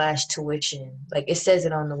fees / tuition. Like it says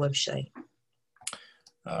it on the website.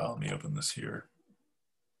 Let me open this here.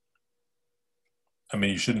 I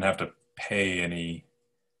mean, you shouldn't have to pay any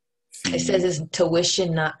fee. It says it's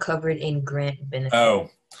tuition not covered in grant benefits.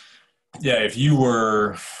 Oh, yeah. If you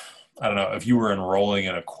were enrolling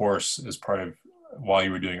in a course as part of while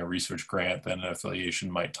you were doing a research grant, then an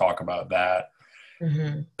affiliation might talk about that.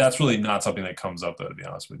 Mm-hmm. That's really not something that comes up, though, to be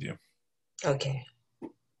honest with you. Okay.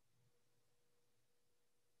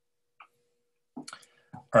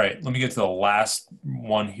 All right, let me get to the last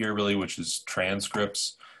one here, really, which is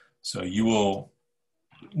transcripts. So you will,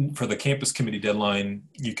 for the campus committee deadline,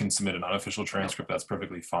 you can submit an unofficial transcript. That's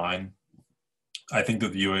perfectly fine. I think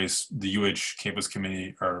that the UH campus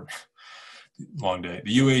committee, or long day,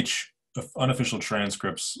 the UH unofficial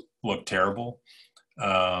transcripts look terrible.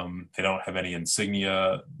 They don't have any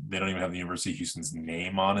insignia. They don't even have the University of Houston's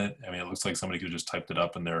name on it. I mean, it looks like somebody could have just typed it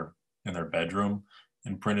up in their bedroom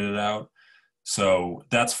and printed it out. So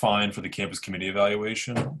that's fine for the campus committee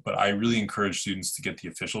evaluation, but I really encourage students to get the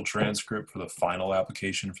official transcript for the final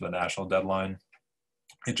application for the national deadline.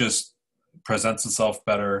 It just presents itself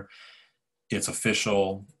better. It's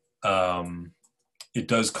official. It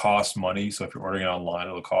does cost money. So if you're ordering it online,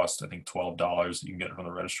 it'll cost, I think, $12. You can get it from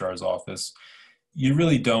the registrar's office. You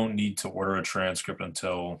really don't need to order a transcript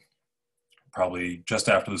until probably just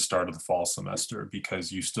after the start of the fall semester,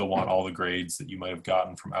 because you still want all the grades that you might have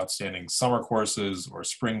gotten from outstanding summer courses or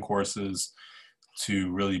spring courses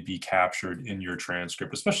to really be captured in your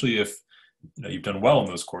transcript, especially if you've done well in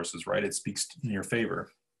those courses, right? It speaks in your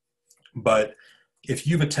favor. But if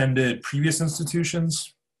you've attended previous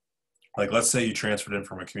institutions, like let's say you transferred in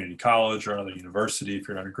from a community college or another university if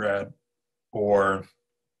you're an undergrad, or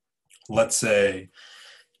let's say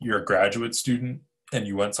you're a graduate student and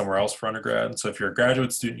you went somewhere else for undergrad. So if you're a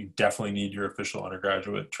graduate student, you definitely need your official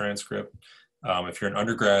undergraduate transcript. If you're an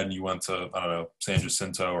undergrad and you went to, I don't know, San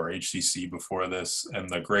Jacinto or HCC before this, and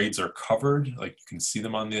the grades are covered, like you can see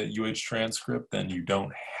them on the UH transcript, then you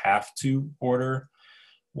don't have to order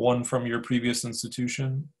one from your previous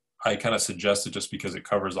institution. I kind of suggest it just because it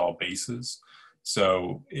covers all bases.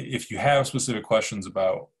 So if you have specific questions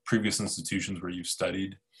about previous institutions where you've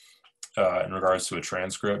studied in regards to a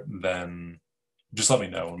transcript, then just let me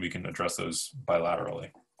know and we can address those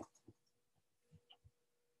bilaterally.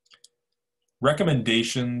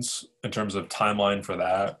 Recommendations in terms of timeline for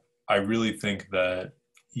that, I really think that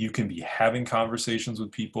you can be having conversations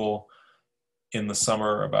with people in the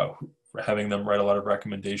summer about having them write a letter of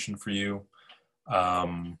recommendation for you,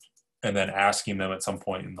 and then asking them at some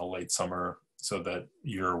point in the late summer so that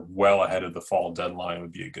you're well ahead of the fall deadline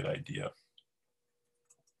would be a good idea.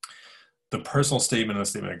 the personal statement and the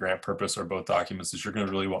statement of grant purpose are both documents that you're going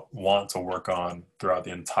to really want to work on throughout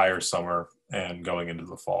the entire summer and going into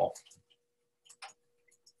the fall.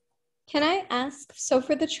 Can I ask, so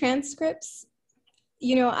for the transcripts,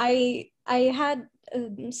 you know, I had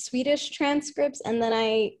Swedish transcripts, and then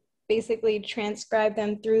I basically transcribed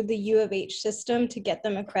them through the U of H system to get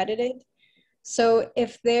them accredited. So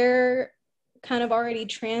if they're kind of already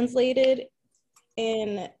translated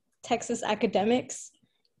in Texas academics,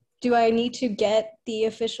 do I need to get the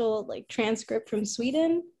official like transcript from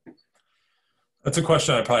Sweden? That's a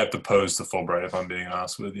question I probably have to pose to Fulbright, if I'm being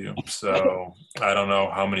honest with you. So I don't know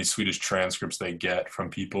how many Swedish transcripts they get from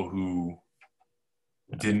people who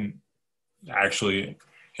didn't actually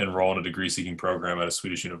enroll in a degree-seeking program at a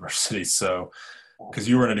Swedish university. So, because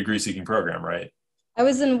you were in a degree-seeking program, right? I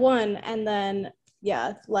was in one, and then,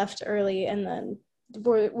 yeah, left early, and then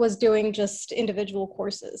was doing just individual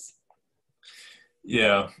courses.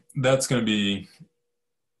 Yeah, that's going to be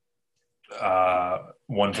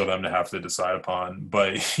one for them to have to decide upon.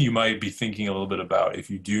 But you might be thinking a little bit about, if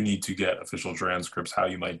you do need to get official transcripts, how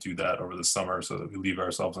you might do that over the summer so that we leave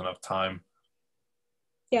ourselves enough time.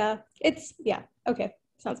 Yeah, okay,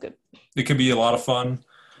 sounds good. It can be a lot of fun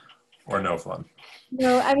or no fun.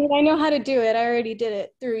 No, I mean, I know how to do it. I already did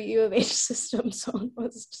it through U of H system, so it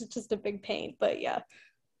was just a big pain. But yeah,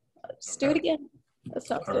 just do it again. That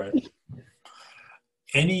sounds All good. right.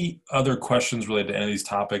 Any other questions related to any of these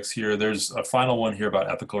topics here? There's a final one here about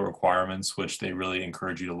ethical requirements, which they really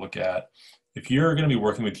encourage you to look at. If you're going to be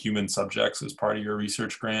working with human subjects as part of your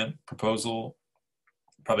research grant proposal,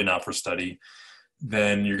 probably not for study,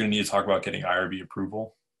 then you're going to need to talk about getting IRB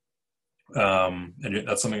approval. And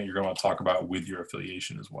that's something that you're going to want to talk about with your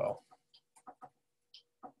affiliation as well.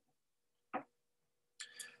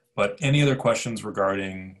 But any other questions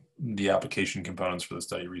regarding the application components for the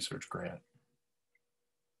study research grant?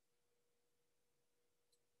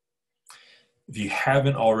 If you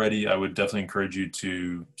haven't already, I would definitely encourage you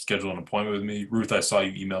to schedule an appointment with me. Ruth, I saw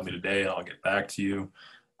you email me today, and I'll get back to you.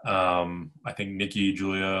 I think Nikki,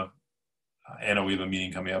 Julia, Anna, we have a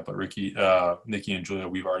meeting coming up, but Nikki and Julia,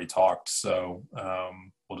 we've already talked, so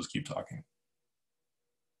we'll just keep talking.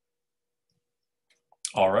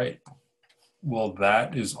 All right. Well,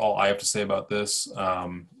 that is all I have to say about this.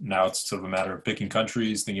 Now it's sort of a matter of picking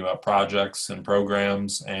countries, thinking about projects and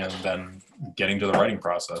programs, and then getting to the writing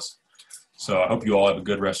process. So I hope you all have a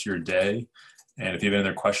good rest of your day. And if you have any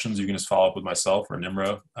other questions, you can just follow up with myself or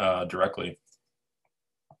Nimra directly.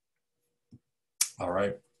 All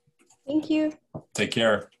right. Thank you. Take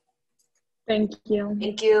care. Thank you.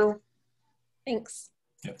 Thank you. Thanks.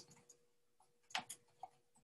 Yep.